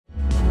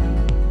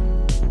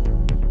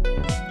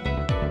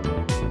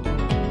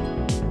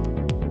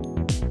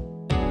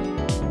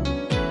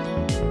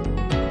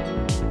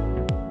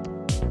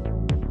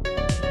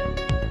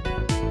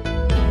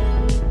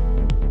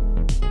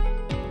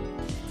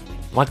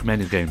Like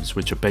many games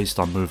which are based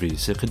on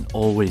movies, it can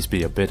always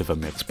be a bit of a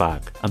mixed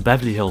bag, and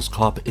Beverly Hills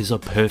Cop is a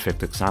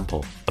perfect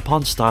example.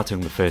 Upon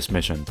starting the first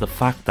mission, the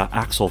fact that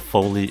Axel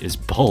Foley is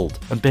bald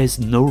and bears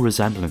no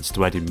resemblance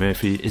to Eddie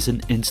Murphy is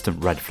an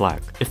instant red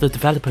flag. If the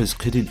developers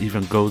couldn't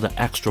even go the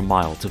extra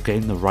mile to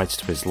gain the rights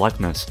to his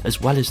likeness,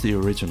 as well as the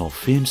original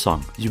theme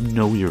song, you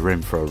know you're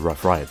in for a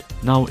rough ride.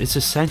 Now, it's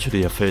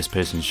essentially a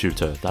first-person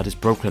shooter that is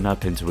broken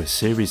up into a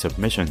series of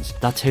missions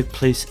that take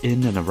place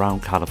in and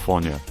around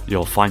California.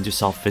 You'll find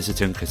yourself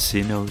visiting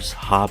casinos,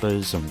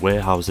 harbours and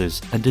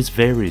warehouses, and as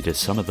varied as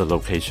some of the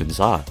locations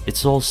are,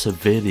 it's all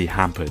severely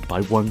hampered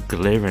by one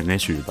glaring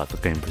issue that the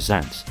game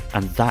presents,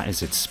 and that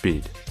is its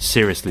speed.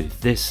 Seriously,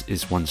 this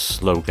is one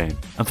slow game,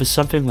 and for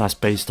something that's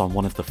based on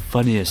one of the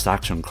funniest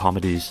action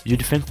comedies,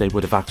 you'd think they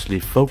would have actually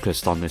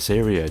focused on this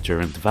area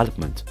during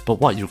development,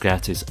 but what you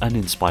get is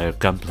uninspired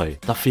gunplay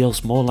that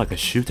feels more like a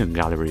shooting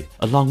gallery,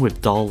 along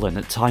with dull and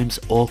at times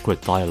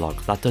awkward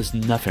dialogue that does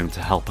nothing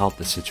to help out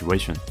the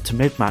situation. To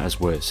make matters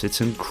worse,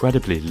 it's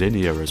incredibly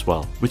linear as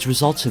well, which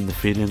results in the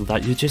feeling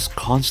that you're just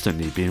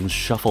constantly being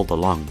shuffled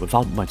along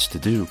without much to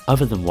do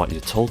other than what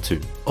you're told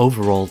to.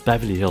 Overall,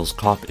 Beverly Hills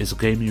Cop is a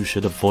game you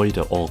should avoid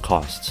at all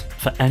costs.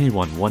 For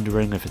anyone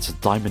wondering if it's a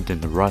diamond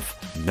in the rough,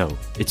 no,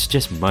 it's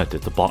just mud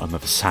at the bottom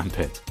of a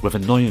sandpit, with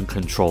annoying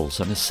controls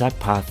and a set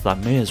path that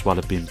may as well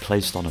have been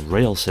placed on a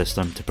rail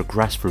system to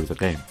progress through the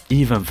game.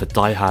 Even for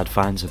die-hard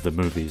fans of the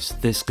movies,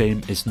 this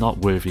game is not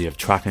worthy of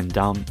tracking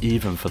down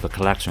even for the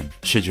collection.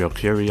 Should your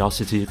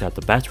curiosity get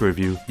the better of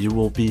you, you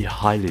will be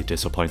highly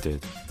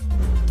disappointed.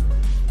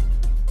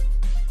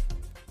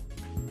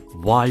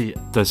 Why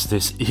does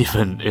this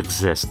even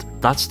exist?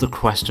 That's the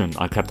question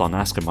I kept on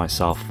asking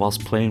myself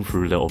whilst playing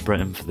through Little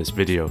Britain for this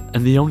video,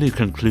 and the only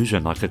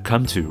conclusion I could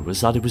come to was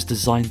that it was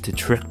designed to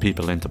trick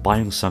people into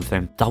buying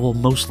something that will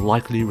most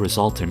likely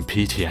result in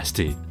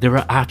PTSD. There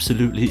are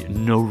absolutely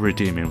no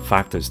redeeming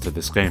factors to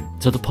this game,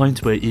 to the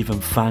point where even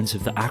fans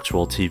of the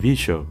actual TV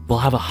show will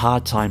have a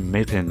hard time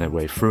making their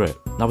way through it.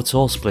 Now, it's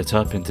all split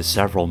up into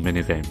several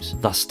minigames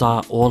that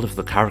star all of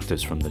the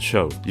characters from the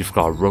show. You've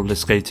got roller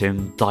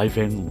skating,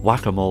 diving,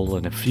 whack-a-mole,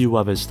 and a few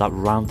others that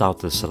round out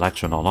the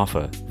selection on offer.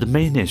 The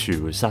main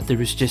issue is that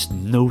there is just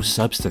no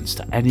substance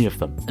to any of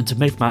them, and to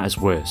make matters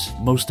worse,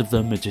 most of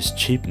them are just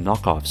cheap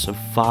knockoffs of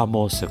far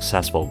more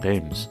successful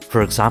games.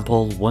 For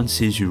example, one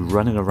sees you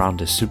running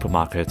around a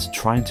supermarket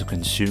trying to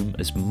consume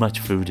as much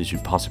food as you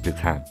possibly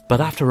can,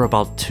 but after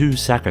about 2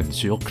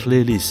 seconds you'll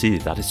clearly see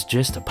that it's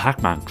just a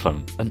Pac-Man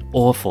clone, an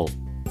awful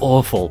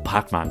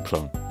Pac-Man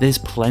clone. There's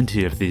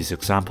plenty of these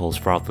examples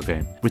throughout the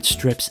game, which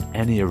strips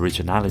any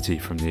originality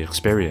from the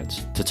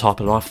experience. To top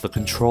it off, the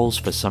controls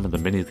for some of the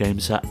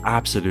minigames are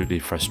absolutely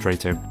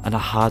frustrating and are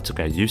hard to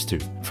get used to.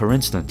 For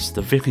instance,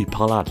 the Vicky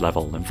Pollard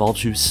level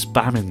involves you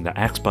spamming the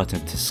X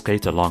button to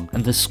skate along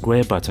and the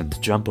square button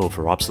to jump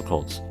over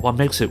obstacles. What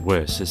makes it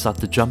worse is that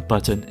the jump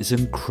button is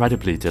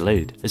incredibly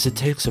delayed, as it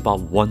takes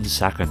about 1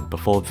 second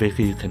before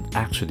Vicky can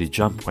actually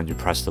jump when you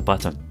press the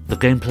button. The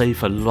gameplay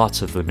for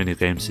lots of the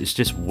minigames is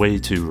just way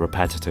too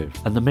repetitive,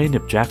 and the main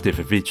objective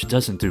of each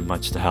doesn't do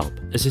much to help,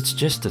 as it's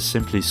just to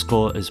simply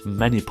score as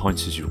many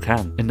points as you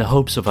can, in the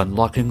hopes of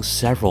unlocking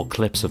several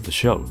clips of the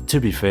show. To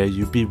be fair,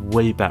 you'd be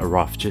way better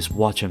off just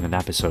watching an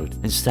episode,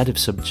 instead of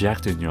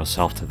subjecting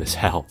yourself to this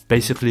hell.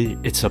 Basically,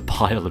 it's a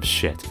pile of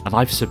shit, and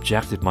I've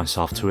subjected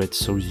myself to it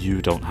so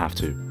you don't have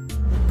to.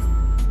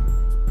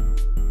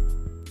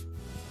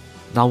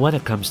 Now, when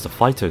it comes to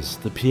fighters,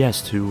 the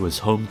PS2 was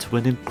home to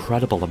an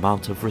incredible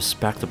amount of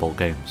respectable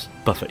games,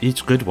 but for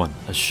each good one,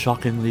 a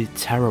shockingly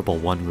terrible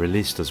one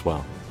released as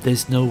well.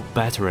 There's no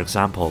better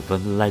example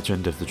than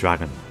Legend of the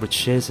Dragon, which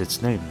shares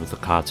its name with the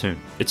cartoon.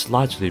 It's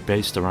largely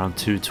based around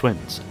two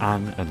twins,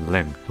 Aang and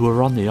Ling, who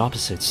are on the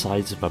opposite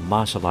sides of a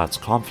martial arts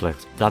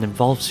conflict that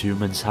involves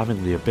humans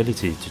having the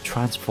ability to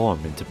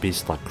transform into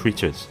beast-like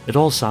creatures. It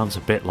all sounds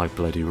a bit like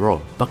Bloody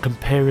Roar, but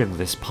comparing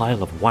this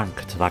pile of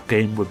wank to that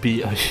game would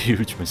be a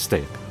huge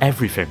mistake.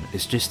 Everything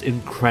is just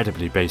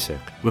incredibly basic,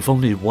 with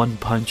only one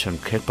punch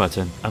and kick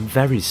button and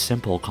very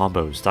simple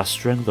combos that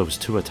string those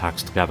two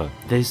attacks together.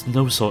 There's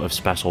no sort of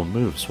special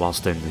moves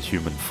whilst in the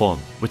human form,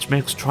 which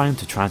makes trying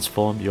to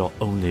transform your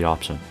only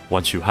option.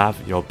 Once you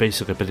have, your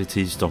basic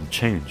abilities don't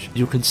change.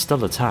 You can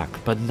still attack,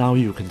 but now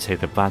you can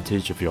take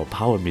advantage of your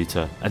power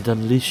meter and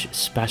unleash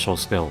special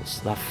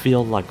skills that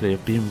feel like they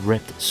have been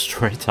ripped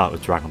straight out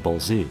of Dragon Ball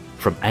Z.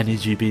 From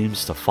energy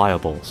beams to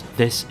fireballs,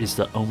 this is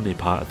the only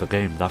part of the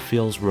game that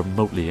feels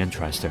remotely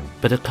interesting,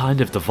 but it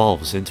kind of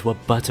devolves into a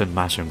button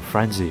mashing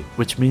frenzy,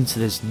 which means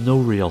there's no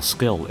real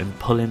skill in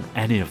pulling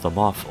any of them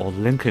off or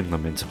linking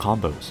them into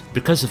combos.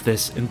 Because of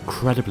this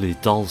incredibly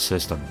dull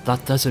system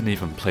that doesn't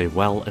even play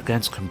well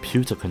against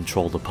computer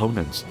controlled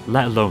opponents,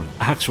 let alone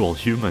actual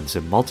humans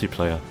in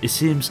multiplayer, it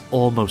seems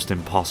almost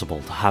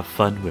impossible to have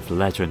fun with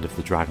Legend of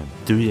the Dragon.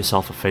 Do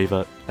yourself a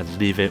favour and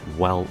leave it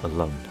well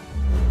alone.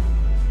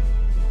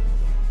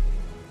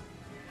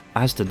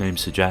 As the name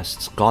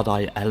suggests,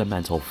 Godai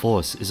Elemental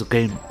Force is a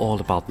game all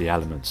about the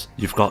elements.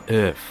 You've got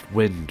earth,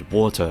 wind,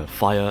 water,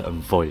 fire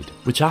and void,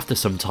 which after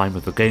some time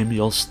with the game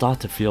you'll start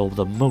to feel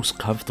the most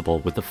comfortable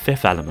with the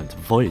fifth element,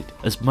 void.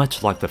 As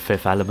much like the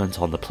fifth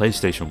element on the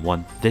PlayStation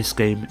 1, this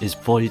game is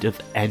void of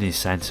any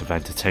sense of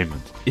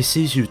entertainment. It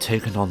sees you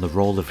taking on the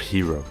role of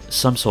hero,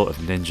 some sort of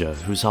ninja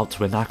who's out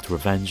to enact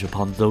revenge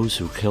upon those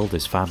who killed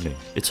his family.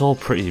 It's all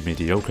pretty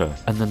mediocre,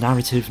 and the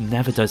narrative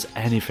never does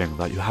anything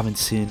that you haven't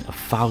seen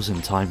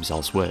 1,000 times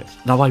elsewhere.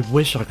 Now I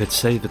wish I could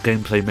say the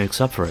gameplay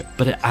makes up for it,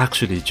 but it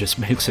actually just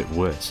makes it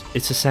worse.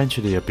 It's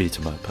essentially a beat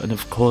 'em up, and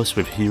of course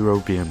with Hero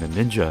being a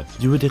ninja,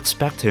 you would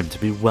expect him to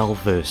be well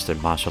versed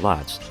in martial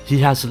arts. He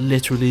has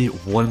literally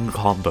one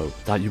combo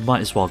that you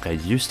might as well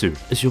get used to,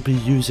 as you'll be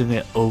using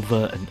it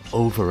over and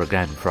over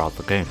again throughout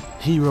the game.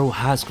 Hero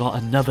has got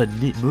another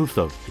neat move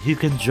though. He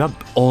can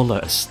jump, all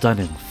at a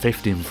stunning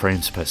 15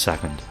 frames per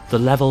second. The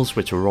levels,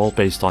 which are all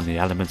based on the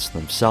elements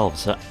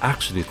themselves, are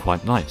actually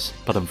quite nice,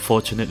 but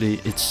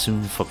unfortunately it's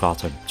soon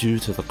forgotten due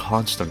to the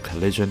constant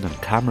collision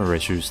and camera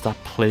issues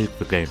that plague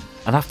the game.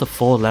 And after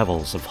 4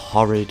 levels of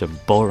horrid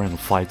and boring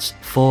fights,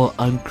 4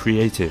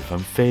 uncreative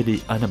and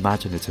fairly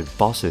unimaginative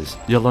bosses,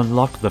 you'll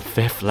unlock the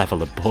 5th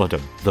level of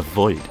boredom, the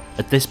Void.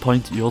 At this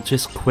point you'll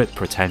just quit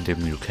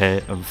pretending you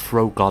care and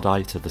throw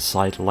Godai to the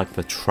side like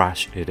the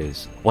trash it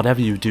is.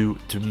 Whatever you do,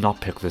 do not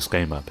pick this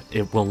game up,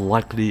 it will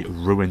likely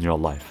ruin your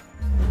life.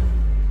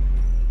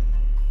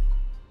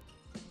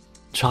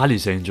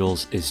 Charlie's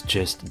Angels is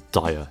just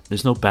dire.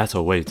 There's no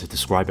better way to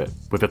describe it.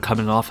 With it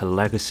coming off a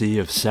legacy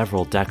of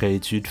several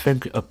decades, you'd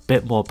think a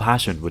bit more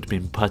passion would have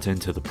been put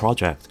into the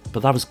project,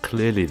 but that was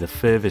clearly the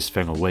furthest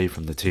thing away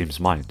from the team's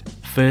mind.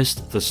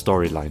 First, the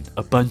storyline.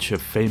 A bunch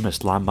of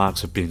famous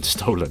landmarks have been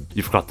stolen.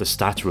 You've got the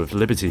Statue of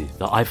Liberty,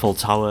 the Eiffel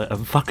Tower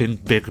and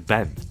fucking Big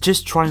Ben.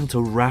 Just trying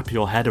to wrap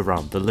your head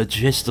around the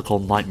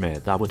logistical nightmare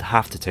that would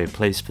have to take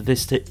place for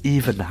this to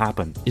even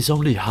happen is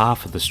only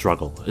half of the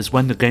struggle, as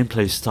when the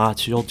gameplay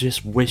starts you'll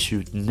just wish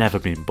you'd never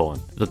been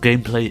born. The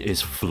gameplay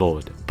is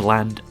flawed,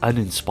 bland,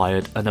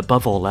 uninspired and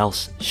above all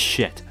else,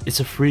 shit. It's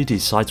a 3D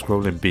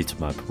side-scrolling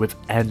beat-em-up with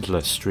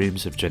endless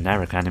streams of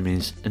generic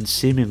enemies and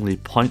seemingly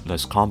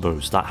pointless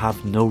combos that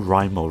have no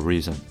rhyme or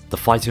reason. The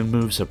fighting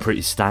moves are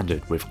pretty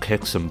standard, with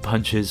kicks and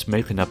punches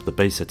making up the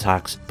base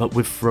attacks, but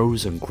with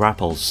throws and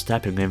grapples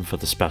stepping in for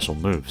the special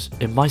moves.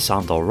 It might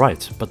sound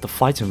alright, but the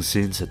fighting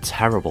scenes are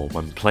terrible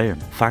when playing,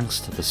 thanks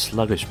to the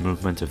sluggish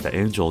movement of the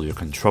angel you're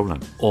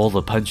controlling. All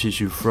the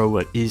punches you throw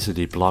are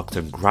easily blocked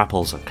and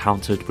grapples are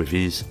countered with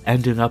ease,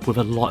 ending up with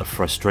a lot of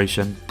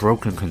frustration,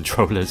 broken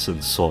controllers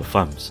and sore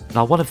thumbs.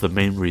 Now one of the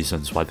main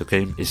reasons why the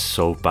game is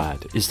so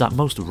bad is that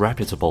most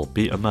reputable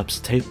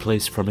beat-em-ups take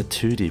place from a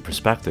 2D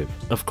perspective.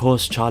 Of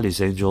course, Charlie's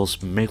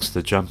Angels makes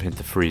the jump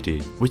into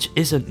 3D, which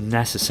isn't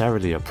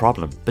necessarily a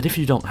problem, but if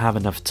you don't have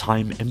enough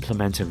time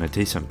implementing a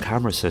decent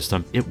camera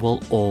system, it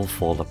will all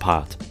fall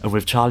apart. And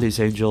with Charlie's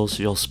Angels,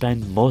 you'll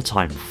spend more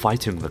time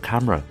fighting the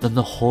camera than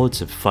the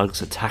hordes of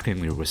thugs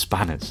attacking you with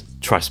spanners.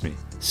 Trust me,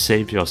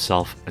 save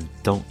yourself and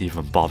don't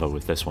even bother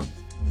with this one.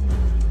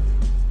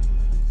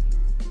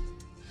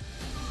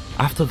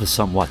 After the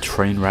somewhat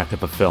train wreck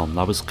of a film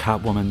that was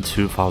Catwoman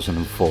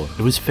 2004,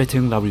 it was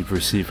fitting that we'd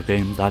receive a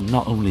game that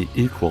not only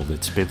equaled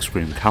its big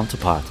screen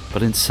counterpart,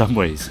 but in some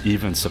ways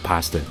even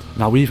surpassed it.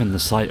 Now even the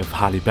sight of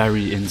Halle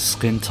Berry in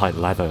skin-tight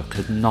leather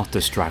could not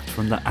distract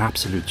from the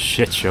absolute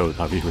shit show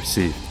that we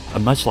received.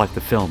 And much like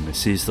the film, it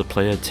sees the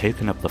player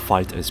taking up the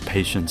fight as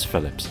Patience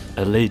Phillips,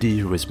 a lady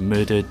who is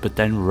murdered but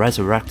then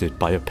resurrected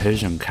by a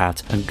Persian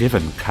cat and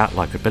given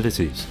cat-like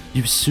abilities.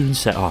 You soon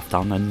set off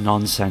down a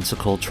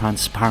nonsensical,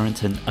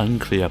 transparent and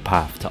unclear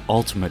path to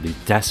ultimately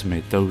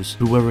decimate those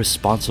who were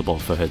responsible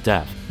for her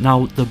death.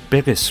 Now, the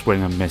biggest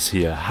swing and miss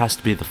here has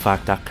to be the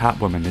fact that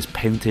Catwoman is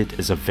painted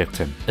as a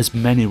victim. As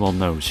many will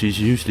know, she's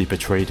usually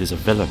portrayed as a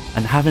villain,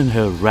 and having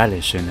her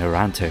relish in her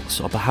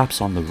antics or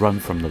perhaps on the run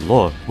from the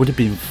law would have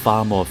been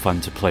far more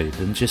fun to play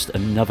than just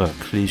another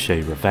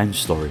cliche revenge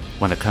story.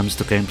 When it comes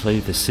to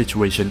gameplay, the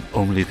situation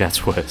only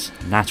gets worse.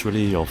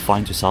 Naturally, you'll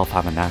find yourself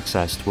having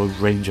access to a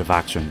range of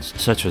actions,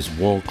 such as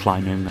wall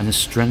climbing and a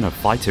string of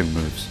fighting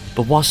moves.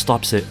 But what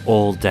stops it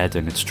all dead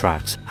in its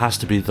tracks has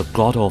to be the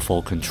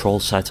god-awful control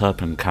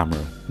setup and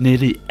camera.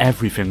 Nearly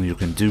everything you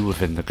can do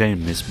within the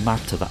game is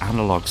mapped to the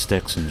analog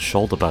sticks and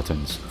shoulder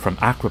buttons, from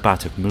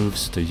acrobatic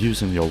moves to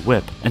using your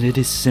whip, and it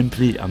is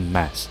simply a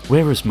mess.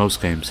 Whereas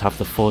most games have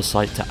the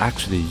foresight to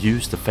actually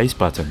use the face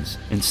buttons,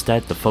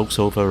 instead the folks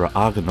over at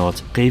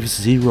Argonaut gave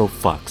zero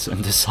fucks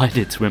and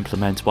decided to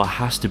implement what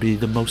has to be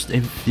the most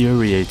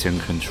infuriating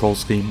control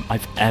scheme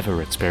I've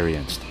ever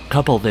experienced.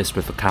 Couple this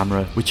with the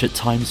camera, which at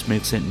times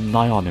makes it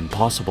nigh on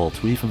impossible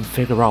to even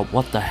figure out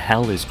what the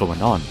hell is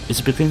going on. As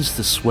it begins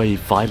to sway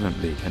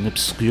violently and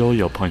obscure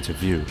your point of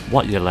view,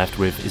 what you're left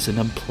with is an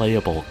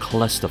unplayable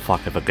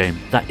clusterfuck of a game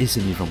that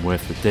isn't even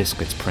worth the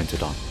disc it's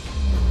printed on.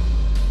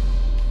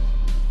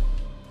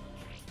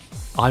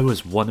 I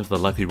was one of the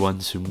lucky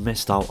ones who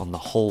missed out on the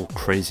whole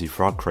crazy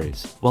frog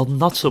craze. Well,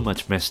 not so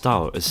much missed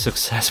out as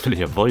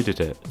successfully avoided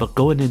it, but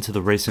going into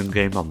the racing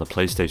game on the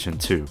PlayStation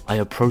 2, I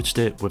approached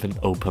it with an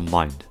open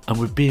mind, and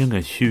with being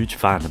a huge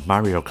fan of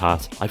Mario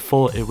Kart, I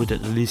thought it would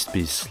at least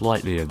be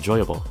slightly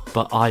enjoyable.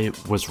 But I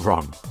was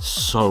wrong.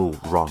 So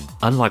wrong.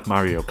 Unlike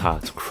Mario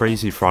Kart,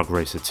 Crazy Frog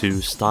Racer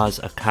 2 stars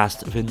a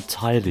cast of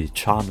entirely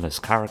charmless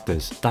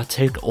characters that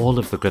take all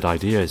of the good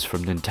ideas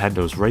from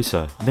Nintendo's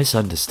Racer,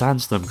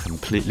 misunderstands them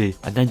completely,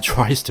 and then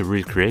tries to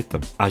recreate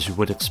them. As you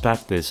would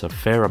expect, there's a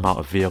fair amount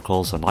of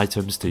vehicles and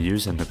items to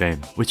use in the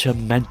game, which are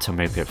meant to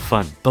make it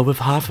fun, but with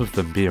half of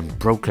them being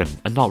broken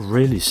and not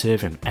really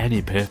serving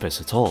any purpose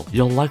at all,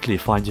 you'll likely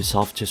find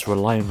yourself just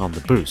relying on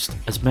the boost,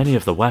 as many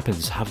of the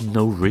weapons have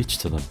no reach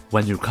to them.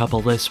 When you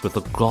couple this with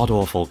the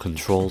god-awful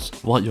controls,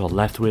 what you're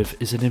left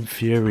with is an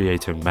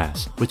infuriating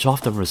mess, which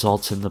often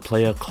results in the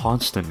player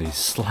constantly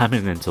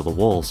slamming into the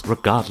walls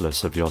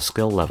regardless of your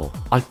skill level.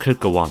 I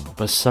could go on,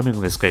 but summing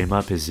this game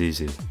up is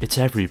easy. It's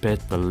every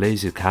bit the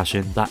lazy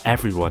cash-in that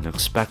everyone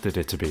expected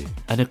it to be,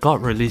 and it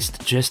got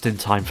released just in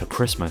time for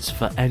Christmas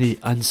for any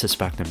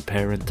unsuspecting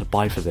parent to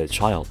buy for their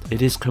child.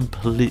 It is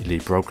completely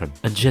broken,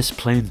 and just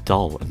plain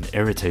dull and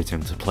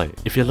irritating to play.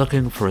 If you're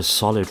looking for a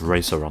solid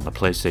racer on the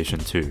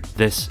PlayStation 2,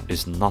 this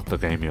is not the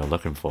game you're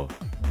looking for.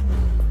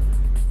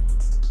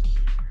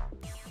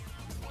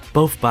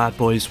 Both Bad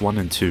Boys 1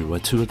 and 2 are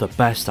two of the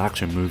best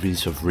action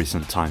movies of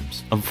recent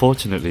times.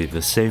 Unfortunately,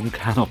 the same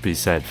cannot be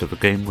said for the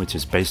game which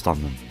is based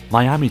on them.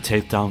 Miami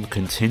Takedown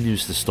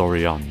continues the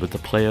story on, with the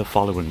player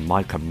following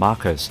Mike and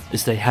Marcus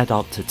as they head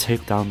out to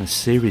take down a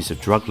series of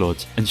drug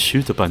lords and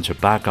shoot a bunch of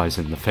bad guys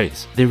in the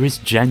face. There is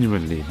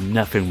genuinely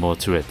nothing more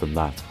to it than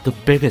that. The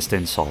biggest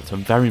insult,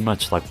 and very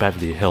much like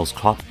Beverly Hills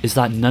Cop, is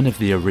that none of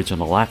the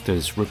original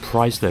actors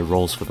reprised their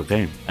roles for the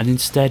game, and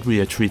instead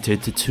we are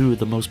treated to two of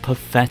the most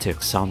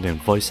pathetic sounding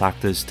voice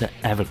actors to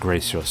ever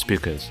grace your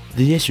speakers.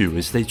 The issue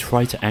is they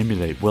try to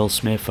emulate Will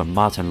Smith and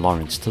Martin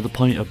Lawrence to the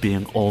point of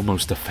being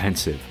almost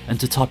offensive, and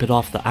to top it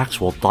off, the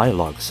actual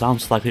dialogue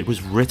sounds like it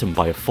was written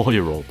by a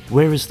 4-year-old,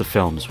 whereas the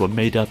films were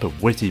made up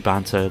of witty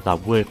banter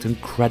that worked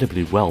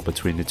incredibly well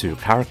between the two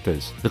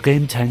characters. The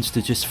game tends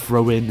to just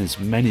throw in as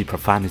many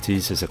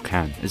profanities as it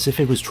can, as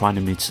if it was trying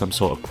to meet some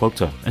sort of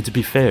quota, and to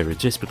be fair, it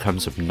just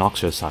becomes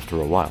obnoxious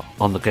after a while.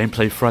 On the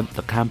gameplay front,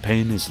 the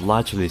campaign is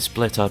largely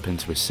split up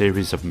into a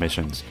series of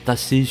missions that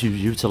sees you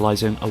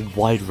utilizing a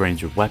wide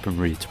range of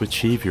weaponry to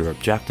achieve your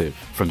objective,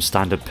 from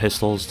standard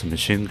pistols to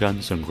machine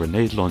guns and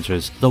grenade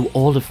launchers, though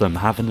all of them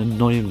have an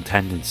annoying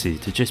tendency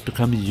to just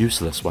become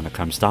useless when it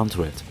comes down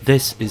to it.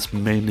 This is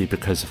mainly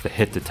because of the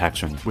hit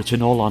detection, which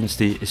in all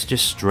honesty is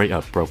just straight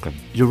up broken.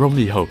 Your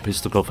only hope is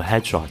to go for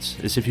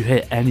headshots, as if you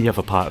hit any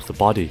other part of the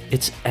body,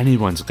 it's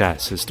anyone's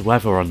guess as to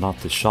whether or not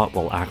the shot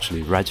will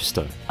actually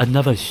register.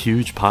 Another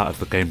huge part of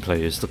the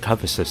gameplay is the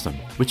cover system,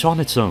 which on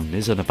its own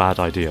isn't a bad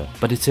idea,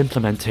 but its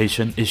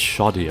implementation is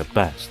shoddy at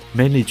best,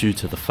 mainly due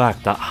to the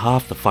fact that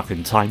half the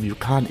fucking time you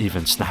can't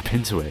even snap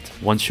into it.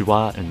 Once you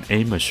are and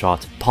aim a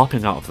shot,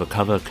 popping out of the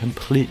cover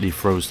completely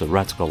throws the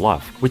reticle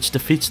off, which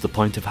defeats the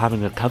point of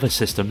having a cover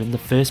system in the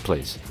first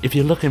place. If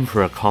you're looking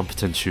for a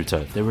competent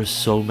shooter, there are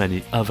so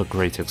many other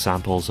great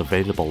examples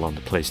available on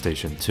the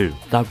PlayStation 2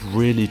 that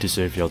really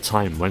deserve your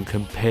time when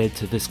compared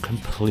to this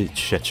complete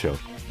shitshow.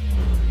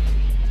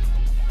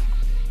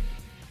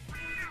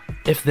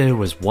 If there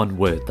was one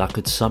word that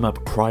could sum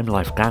up Crime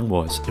Life Gang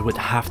Wars, it would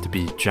have to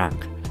be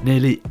jank.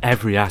 Nearly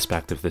every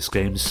aspect of this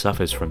game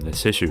suffers from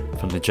this issue,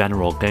 from the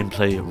general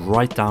gameplay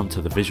right down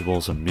to the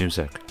visuals and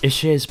music. It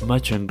shares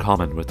much in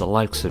common with the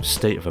likes of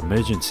State of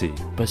Emergency,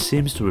 but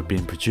seems to have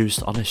been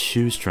produced on a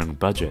shoestring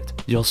budget.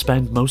 You'll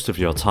spend most of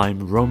your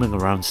time roaming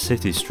around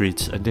city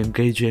streets and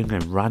engaging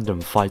in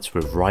random fights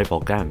with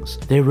rival gangs.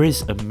 There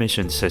is a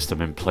mission system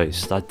in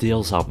place that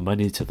deals out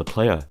money to the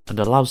player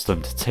and allows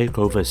them to take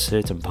over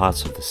certain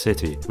parts of the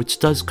city, which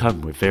does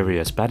come with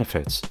various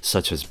benefits,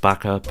 such as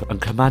backup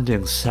and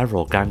commanding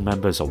several gang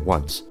members at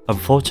once.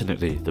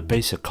 Unfortunately, the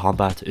basic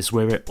combat is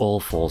where it all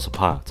falls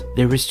apart.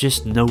 There is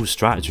just no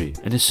strategy,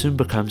 and it soon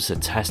becomes a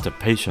test of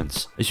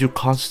patience, as you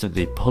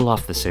constantly pull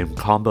off the same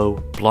combo,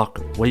 block,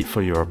 wait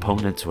for your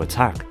opponent to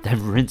attack,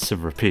 then rinse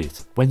and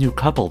repeat. When you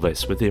couple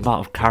this with the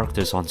amount of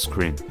characters on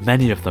screen,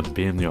 many of them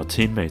being your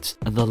teammates,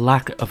 and the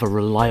lack of a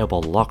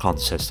reliable lock-on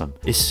system,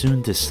 it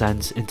soon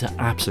descends into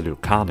absolute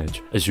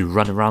carnage. As you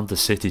run around the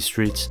city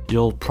streets,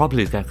 you'll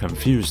probably get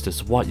confused as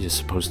to what you're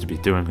supposed to be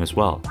doing as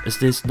well, as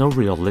there's no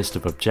real list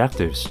of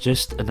objectives,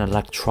 just an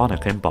electronic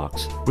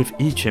inbox, with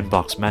each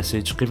inbox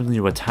message giving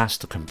you a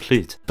task to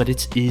complete, but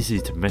it's easy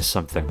to miss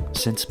something,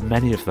 since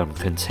many of them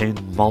contain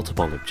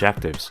multiple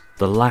objectives.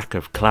 The lack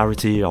of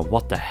clarity on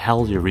what the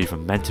hell you're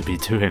even meant to be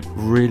doing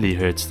really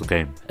hurts the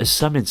game, as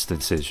some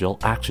instances you'll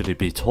actually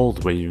be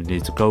told where you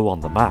need to go on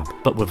the map,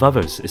 but with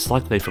others it's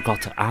like they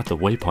forgot to add the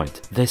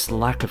waypoint. This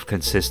lack of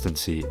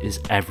consistency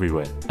is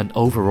everywhere, and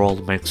overall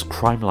makes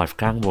Crime Life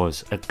Gang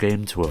Wars a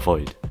game to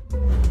avoid.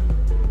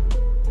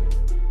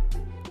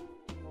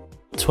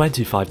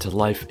 25 to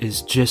life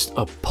is just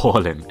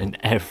appalling in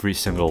every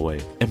single way.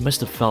 It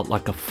must have felt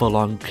like a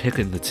full-on kick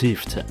in the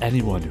teeth to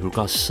anyone who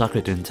got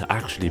suckered into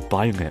actually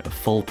buying it at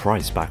full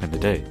price back in the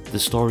day. The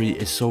story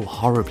is so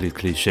horribly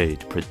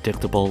cliched,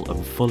 predictable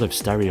and full of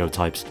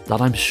stereotypes that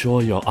I'm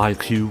sure your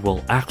IQ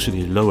will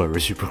actually lower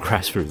as you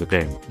progress through the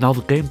game. Now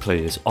the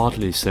gameplay is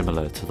oddly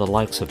similar to the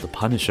likes of the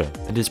Punisher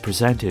and is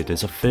presented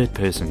as a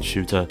third-person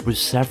shooter with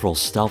several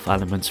stealth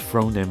elements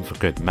thrown in for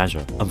good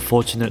measure.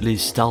 Unfortunately,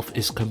 stealth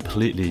is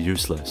completely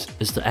useless,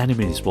 as the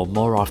enemies will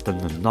more often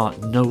than not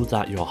know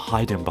that you're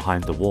hiding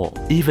behind the wall,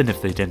 even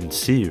if they didn't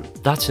see you.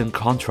 That's in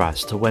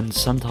contrast to when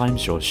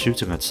sometimes you're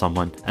shooting at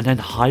someone and then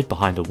hide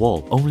behind a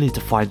wall, only to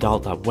find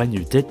out that when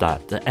you did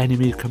that, the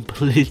enemy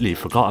completely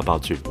forgot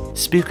about you.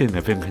 Speaking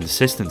of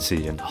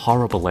inconsistency and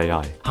horrible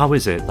AI, how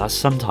is it that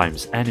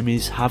sometimes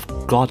enemies have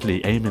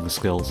godly aiming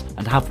skills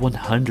and have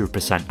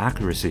 100%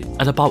 accuracy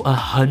at about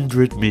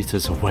 100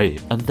 meters away,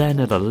 and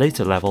then at a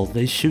later level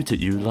they shoot at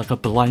you like a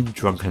blind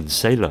drunken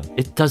sailor?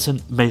 It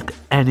doesn't make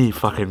any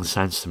fucking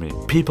sense to me.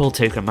 People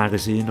take a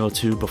magazine or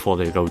two before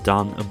they go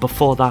down, and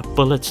before that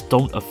bullets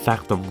don't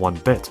affect them one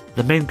bit.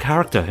 The main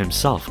character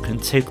himself can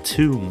take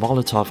 2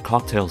 Molotov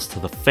cocktails to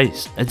the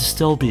face and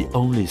still be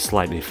only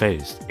slightly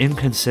phased.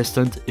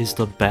 Inconsistent is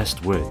the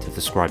best word to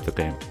describe the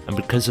game, and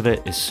because of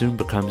it soon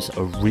becomes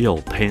a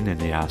real pain in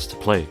the ass to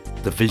play.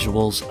 The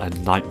visuals are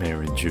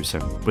nightmare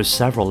inducing, with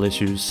several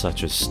issues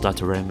such as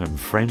stuttering and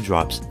frame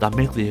drops that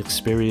make the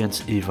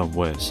experience even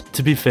worse.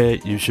 To be fair,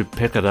 you should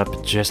pick it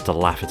up just to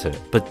laugh at it,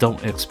 but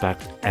don't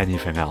expect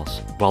anything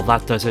else. Well,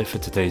 that does it for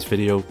today's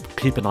video.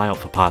 Keep an eye out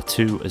for part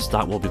 2, as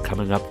that will be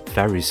coming up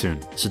very soon,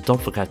 so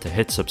don't forget to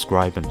hit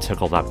subscribe and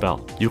tickle that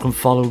bell. You can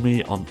follow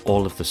me on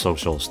all of the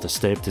socials to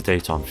stay up to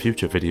date on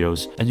future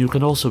videos, and you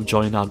can also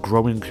join our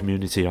growing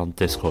community on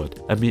Discord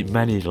and meet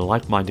many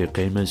like-minded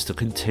gamers to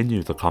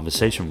continue the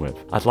conversation with.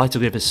 I'd like to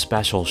give a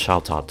special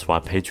shout out to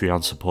our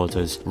Patreon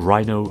supporters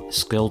Rhino,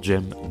 Skill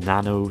Jim,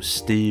 Nano,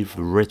 Steve,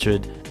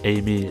 Richard,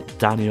 Amy,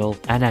 Daniel,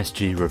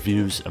 NSG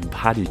Reviews and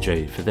Paddy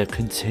J for their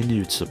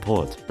continued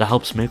support that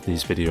helps make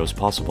these videos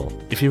possible.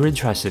 If you're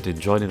interested in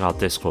joining our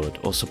Discord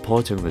or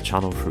supporting the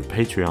channel through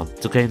Patreon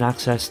to gain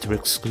access to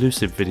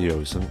exclusive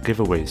videos and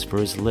giveaways for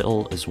as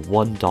little as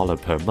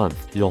 $1 per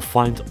month, you'll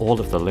find all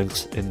of the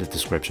links in the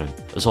description.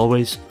 As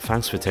always,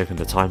 thanks for taking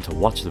the time to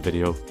watch the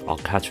video. I'll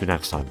catch you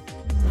next time.